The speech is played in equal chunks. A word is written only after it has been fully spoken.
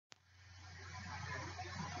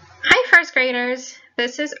first graders,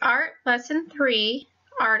 this is Art Lesson 3,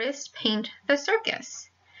 Artists Paint the Circus.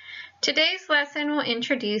 Today's lesson will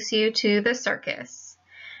introduce you to the circus,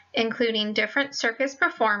 including different circus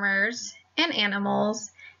performers and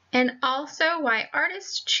animals, and also why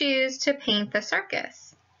artists choose to paint the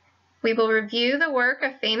circus. We will review the work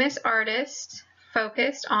of famous artists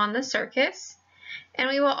focused on the circus, and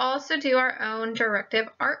we will also do our own directive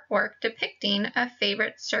artwork depicting a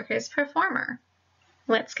favorite circus performer.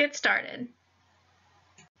 Let's get started.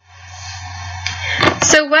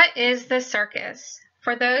 So what is the circus?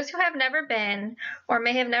 For those who have never been or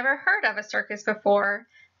may have never heard of a circus before,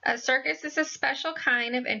 a circus is a special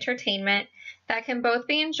kind of entertainment that can both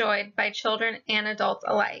be enjoyed by children and adults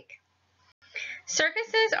alike.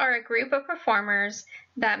 Circuses are a group of performers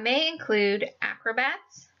that may include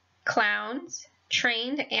acrobats, clowns,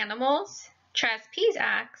 trained animals, trapeze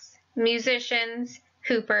acts, musicians,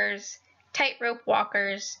 hoopers, tightrope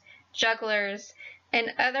walkers, jugglers,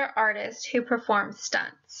 and other artists who perform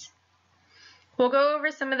stunts. We'll go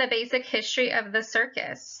over some of the basic history of the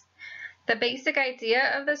circus. The basic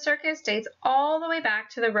idea of the circus dates all the way back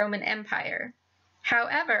to the Roman Empire.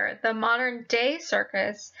 However, the modern-day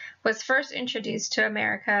circus was first introduced to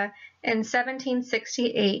America in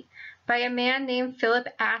 1768 by a man named Philip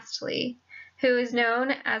Astley, who is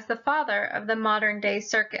known as the father of the modern-day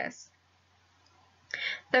circus.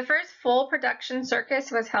 The first full production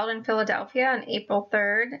circus was held in Philadelphia on April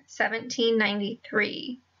 3,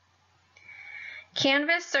 1793.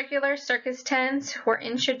 Canvas circular circus tents were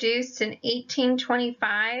introduced in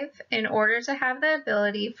 1825 in order to have the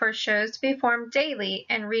ability for shows to be performed daily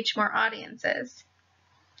and reach more audiences.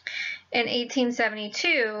 In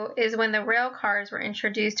 1872 is when the rail cars were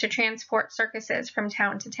introduced to transport circuses from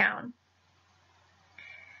town to town.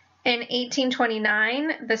 In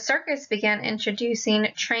 1829, the circus began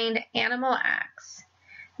introducing trained animal acts.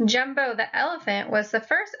 Jumbo the elephant was the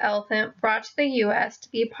first elephant brought to the U.S.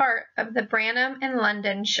 to be part of the Branham and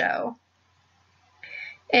London show.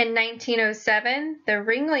 In 1907, the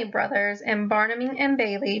Ringling Brothers and Barnum and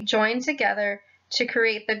Bailey joined together to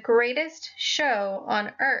create the greatest show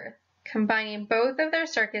on earth, combining both of their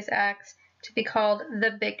circus acts to be called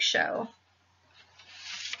The Big Show.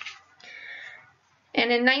 And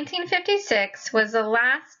in 1956 was the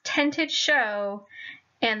last tented show,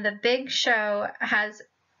 and the Big Show has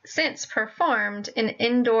since performed in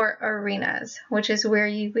indoor arenas, which is where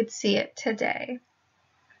you would see it today.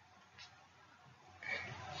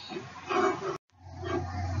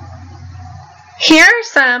 Here are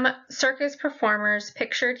some circus performers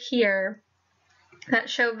pictured here that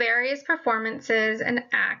show various performances and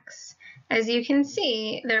acts. As you can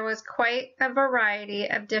see, there was quite a variety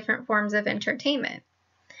of different forms of entertainment.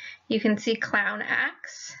 You can see clown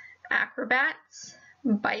acts, acrobats,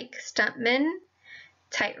 bike stuntmen,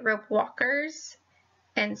 tightrope walkers,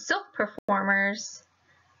 and silk performers,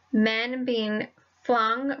 men being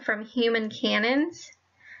flung from human cannons,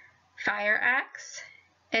 fire acts,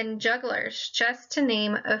 and jugglers, just to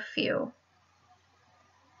name a few.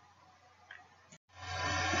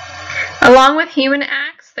 Along with human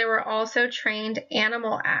acts, there were also trained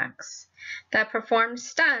animal acts that performed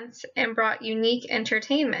stunts and brought unique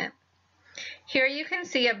entertainment. Here you can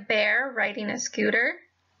see a bear riding a scooter,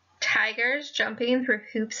 tigers jumping through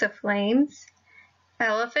hoops of flames,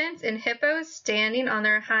 elephants and hippos standing on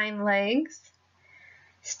their hind legs,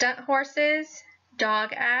 stunt horses,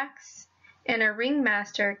 dog acts, and a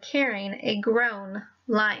ringmaster carrying a grown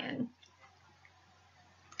lion.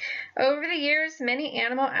 Over the years, many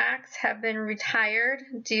animal acts have been retired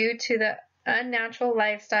due to the unnatural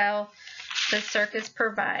lifestyle the circus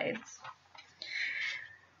provides.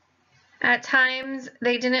 At times,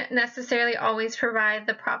 they didn't necessarily always provide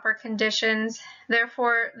the proper conditions.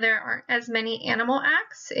 Therefore, there aren't as many animal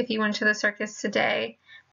acts if you went to the circus today.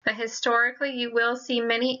 But historically, you will see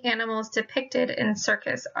many animals depicted in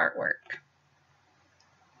circus artwork.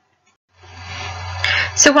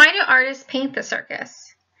 So why do artists paint the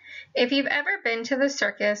circus? If you've ever been to the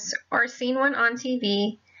circus or seen one on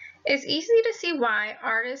TV, it's easy to see why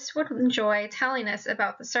artists would enjoy telling us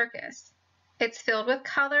about the circus. It's filled with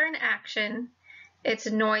color and action. It's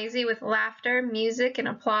noisy with laughter, music, and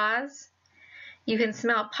applause. You can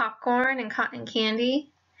smell popcorn and cotton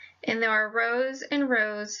candy. And there are rows and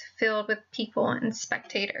rows filled with people and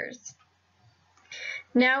spectators.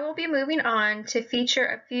 Now we'll be moving on to feature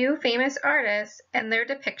a few famous artists and their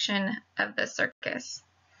depiction of the circus.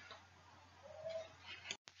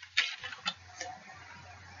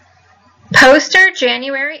 Poster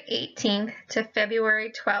January 18th to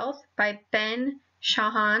February 12th by Ben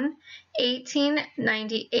Shahar,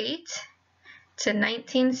 1898 to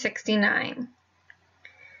 1969.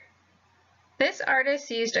 This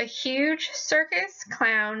artist used a huge circus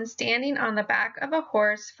clown standing on the back of a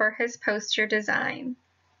horse for his poster design.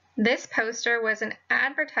 This poster was an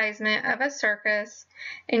advertisement of a circus,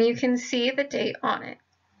 and you can see the date on it.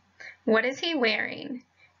 What is he wearing?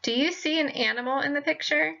 Do you see an animal in the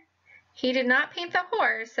picture? He did not paint the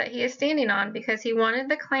horse that he is standing on because he wanted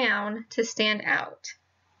the clown to stand out.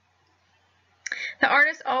 The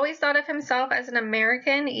artist always thought of himself as an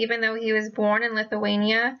American, even though he was born in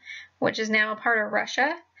Lithuania, which is now a part of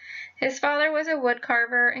Russia. His father was a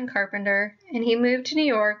woodcarver and carpenter, and he moved to New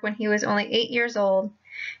York when he was only 8 years old.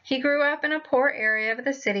 He grew up in a poor area of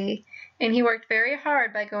the city, and he worked very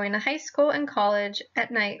hard by going to high school and college at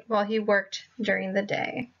night while he worked during the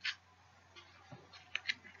day.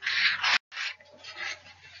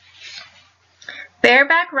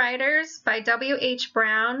 Bareback Riders by W.H.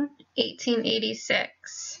 Brown,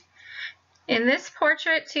 1886. In this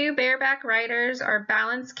portrait, 2 bareback riders are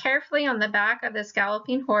balanced carefully on the back of this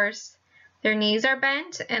galloping horse. Their knees are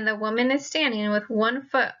bent, and the woman is standing with one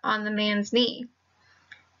foot on the man's knee.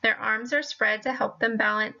 Their arms are spread to help them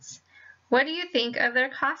balance. What do you think of their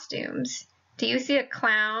costumes? Do you see a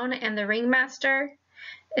clown and the ringmaster?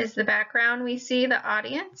 Is the background we see the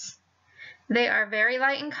audience? They are very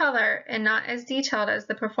light in color and not as detailed as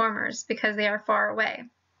the performers because they are far away.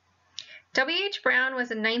 W.H. Brown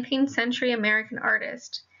was a 19th century American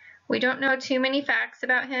artist. We don't know too many facts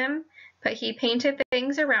about him, but he painted the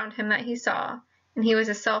things around him that he saw, and he was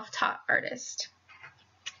a self-taught artist.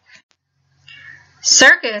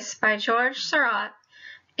 Circus by George Seurat,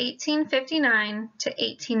 1859 to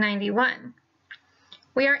 1891.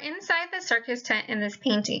 We are inside the circus tent in this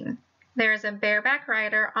painting. There is a bareback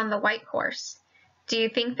rider on the white horse. Do you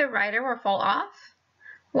think the rider will fall off?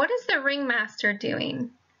 What is the ringmaster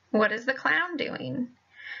doing? What is the clown doing?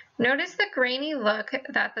 Notice the grainy look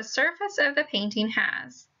that the surface of the painting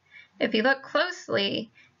has. If you look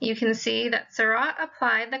closely, you can see that Seurat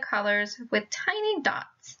applied the colors with tiny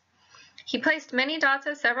dots. He placed many dots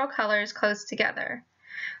of several colors close together.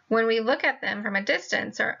 When we look at them from a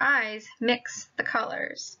distance, our eyes mix the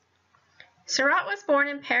colors. Seurat was born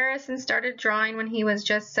in Paris and started drawing when he was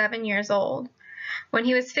just 7 years old. When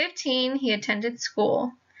he was 15, he attended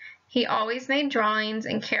school. He always made drawings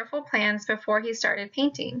and careful plans before he started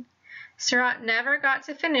painting. Seurat never got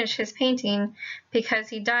to finish his painting because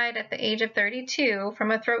he died at the age of 32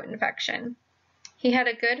 from a throat infection. He had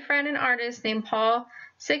a good friend and artist named Paul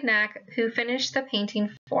Signac who finished the painting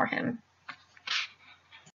for him.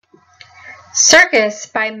 Circus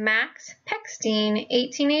by Max Pechstein,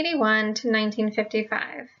 1881 to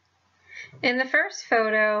 1955. In the first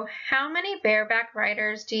photo, how many bareback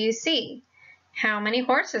riders do you see? How many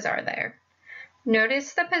horses are there?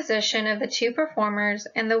 Notice the position of the 2 performers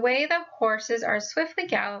and the way the horses are swiftly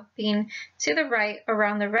galloping to the right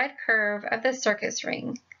around the red curve of the circus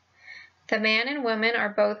ring. The man and woman are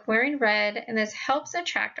both wearing red, and this helps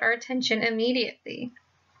attract our attention immediately.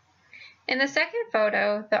 In the second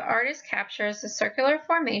photo, the artist captures the circular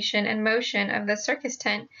formation and motion of the circus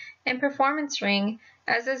tent and performance ring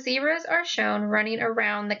as the zebras are shown running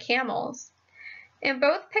around the camels. In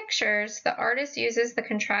both pictures, the artist uses the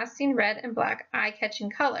contrasting red and black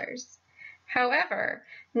eye-catching colors. However,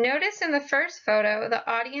 notice in the first photo, the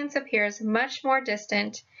audience appears much more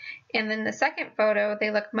distant, and in the second photo,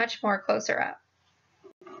 they look much more closer up.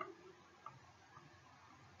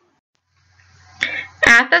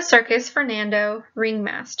 At the Circus Fernando,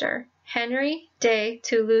 ringmaster, Henry de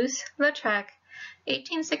Toulouse-Lautrec,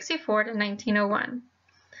 1864 to 1901.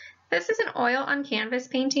 This is an oil on canvas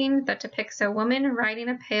painting that depicts a woman riding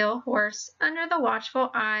a pale horse under the watchful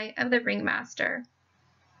eye of the ringmaster.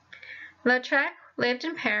 Lautrec lived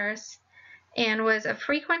in Paris and was a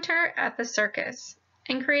frequenter at the circus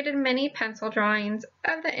and created many pencil drawings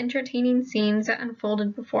of the entertaining scenes that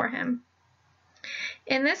unfolded before him.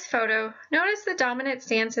 In this photo, notice the dominant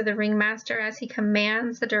stance of the ringmaster as he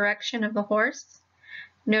commands the direction of the horse.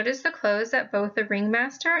 Notice the clothes that both the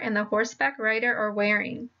ringmaster and the horseback rider are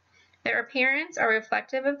wearing. Their appearance are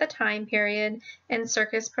reflective of the time period and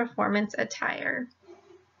circus performance attire.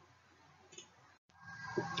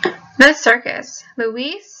 The Circus,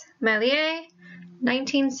 Louis Méliès,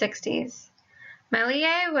 1960s.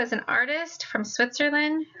 Méliès was an artist from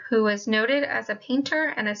Switzerland who was noted as a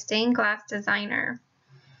painter and a stained glass designer.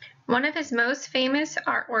 One of his most famous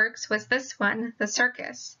artworks was this one, The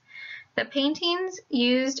Circus. The paintings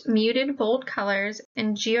used muted bold colors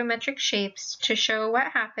and geometric shapes to show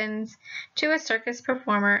what happens to a circus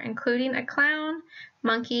performer, including a clown,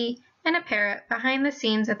 monkey, and a parrot behind the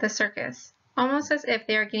scenes at the circus, almost as if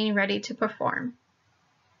they are getting ready to perform.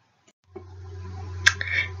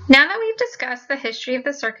 Now that we've discussed the history of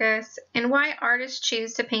the circus and why artists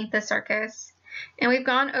choose to paint the circus, and we've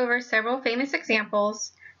gone over several famous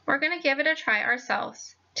examples, we're going to give it a try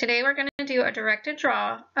ourselves. Today we're going to do a directed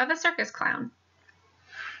draw of a circus clown.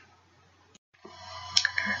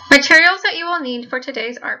 Materials that you will need for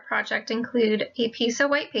today's art project include a piece of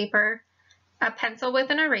white paper, a pencil with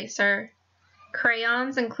an eraser,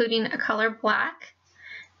 crayons including a color black,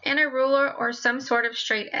 and a ruler or some sort of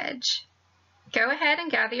straight edge. Go ahead and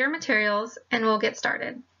gather your materials and we'll get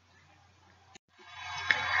started.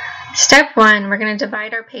 Step 1, we're going to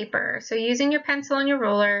divide our paper. So using your pencil and your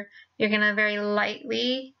ruler, you're going to very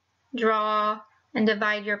lightly draw and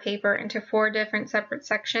divide your paper into 4 different separate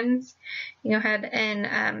sections. You go ahead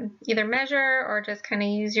and either measure or just kind of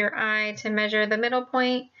use your eye to measure the middle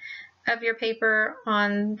point of your paper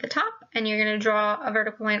on the top, and you're going to draw a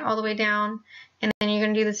vertical line all the way down, and then you're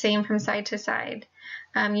going to do the same from side to side.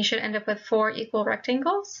 You should end up with 4 equal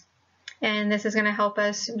rectangles, and this is going to help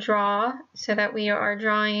us draw so that we are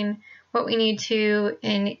drawing what we need to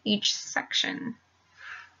in each section.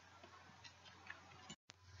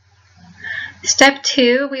 Step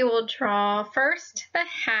 2, we will draw first the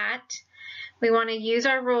hat. We want to use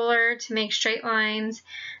our ruler to make straight lines.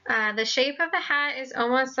 The shape of the hat is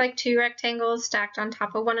almost like 2 rectangles stacked on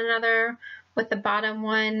top of one another, with the bottom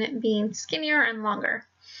one being skinnier and longer.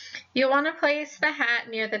 You'll want to place the hat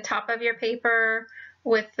near the top of your paper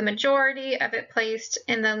with the majority of it placed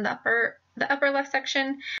in the upper left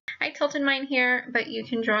section. I tilted mine here, but you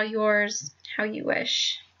can draw yours how you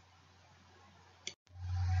wish.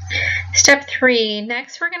 Step 3,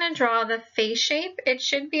 next we're going to draw the face shape. It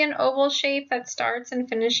should be an oval shape that starts and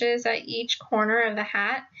finishes at each corner of the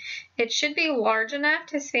hat. It should be large enough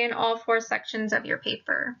to span all 4 sections of your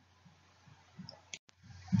paper.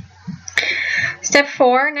 Step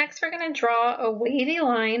 4, next we're going to draw a wavy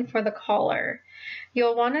line for the collar.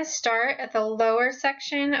 You'll want to start at the lower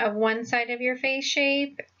section of one side of your face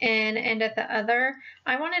shape and end at the other.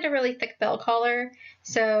 I wanted a really thick bell collar,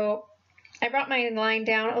 so I brought my line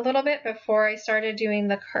down a little bit before I started doing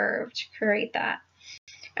the curve to create that.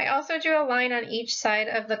 I also drew a line on each side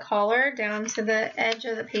of the collar down to the edge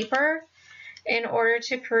of the paper in order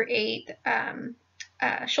to create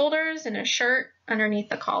shoulders and a shirt underneath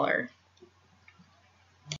the collar.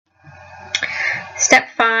 Step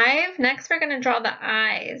 5, next we're going to draw the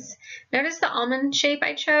eyes. Notice the almond shape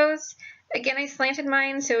I chose. Again, I slanted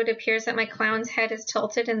mine so it appears that my clown's head is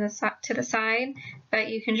tilted to the side, but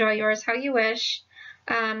you can draw yours how you wish.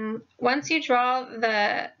 Once you draw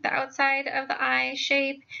the outside of the eye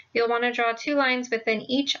shape, you'll want to draw 2 lines within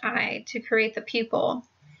each eye to create the pupil.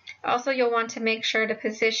 Also, you'll want to make sure to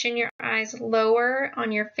position your eyes lower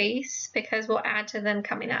on your face because we'll add to them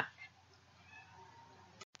coming up.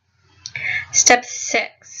 Step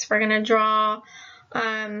 6, we're going to draw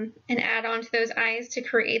and add on to those eyes to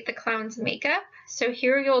create the clown's makeup. So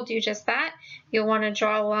here you'll do just that. You'll want to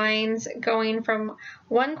draw lines going from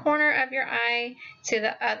one corner of your eye to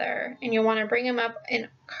the other, and you'll want to bring them up and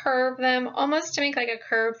curve them almost to make like a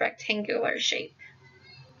curved rectangular shape.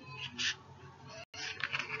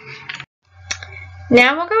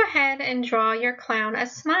 Now we'll go ahead and draw your clown a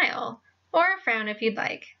smile or a frown if you'd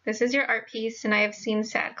like. This is your art piece, and I have seen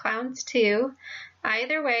sad clowns too.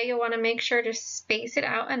 Either way, you'll want to make sure to space it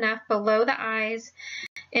out enough below the eyes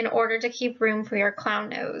in order to keep room for your clown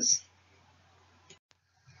nose.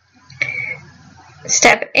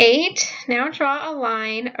 Step 8, now draw a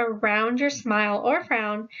line around your smile or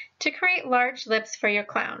frown to create large lips for your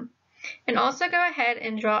clown. And also go ahead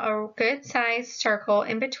and draw a good sized circle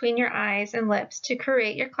in between your eyes and lips to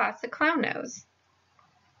create your classic clown nose.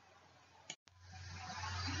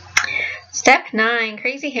 Step 9,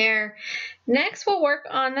 crazy hair. Next, we'll work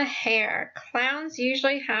on the hair. Clowns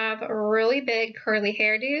usually have really big curly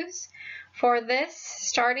hairdos. For this,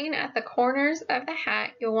 starting at the corners of the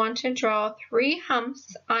hat, you'll want to draw 3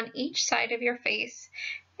 humps on each side of your face,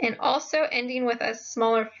 and also ending with a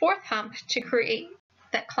smaller 4th hump to create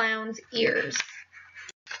the clown's ears.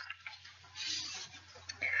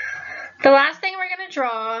 The last thing we're going to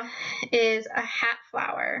draw is a hat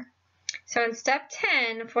flower. So in step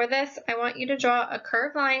 10, for this, I want you to draw a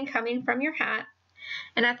curved line coming from your hat,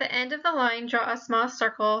 and at the end of the line, draw a small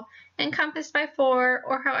circle encompassed by 4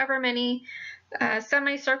 or however many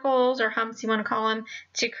semicircles or humps you want to call them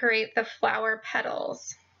to create the flower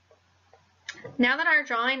petals. Now that our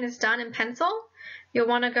drawing is done in pencil, you'll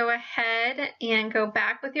want to go ahead and go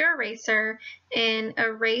back with your eraser and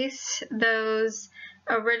erase those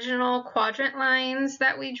original quadrant lines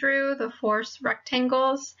that we drew, the 4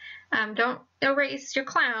 rectangles. Don't erase your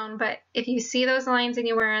clown, but if you see those lines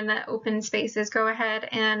anywhere in the open spaces, go ahead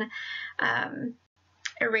and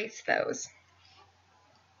erase those.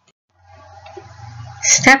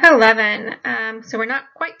 Step 11, so we're not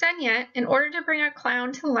quite done yet. In order to bring our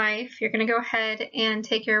clown to life, you're going to go ahead and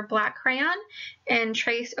take your black crayon and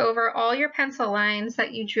trace over all your pencil lines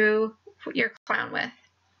that you drew your clown with.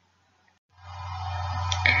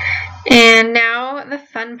 And now the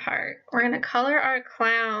fun part. We're going to color our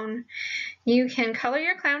clown. You can color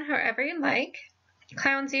your clown however you like.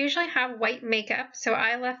 Clowns usually have white makeup, so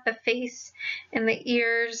I left the face and the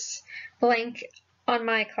ears blank on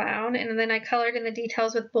my clown, and then I colored in the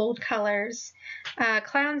details with bold colors.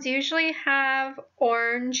 Clowns usually have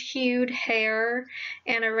orange-hued hair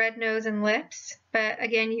and a red nose and lips, but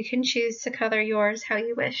again, you can choose to color yours how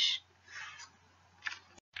you wish.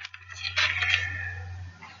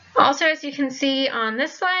 Also, as you can see on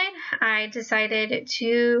this slide, I decided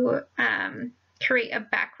to create a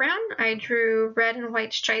background. I drew red and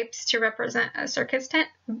white stripes to represent a circus tent.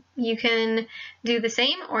 You can do the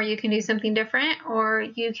same, or you can do something different, or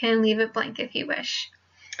you can leave it blank if you wish.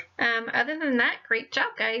 Other than that, great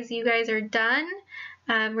job, guys. You guys are done.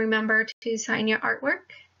 Remember to sign your artwork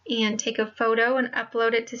and take a photo and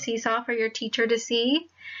upload it to Seesaw for your teacher to see.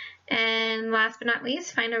 And last but not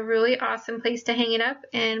least, find a really awesome place to hang it up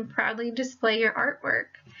and proudly display your artwork.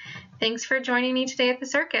 Thanks for joining me today at the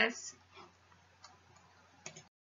circus.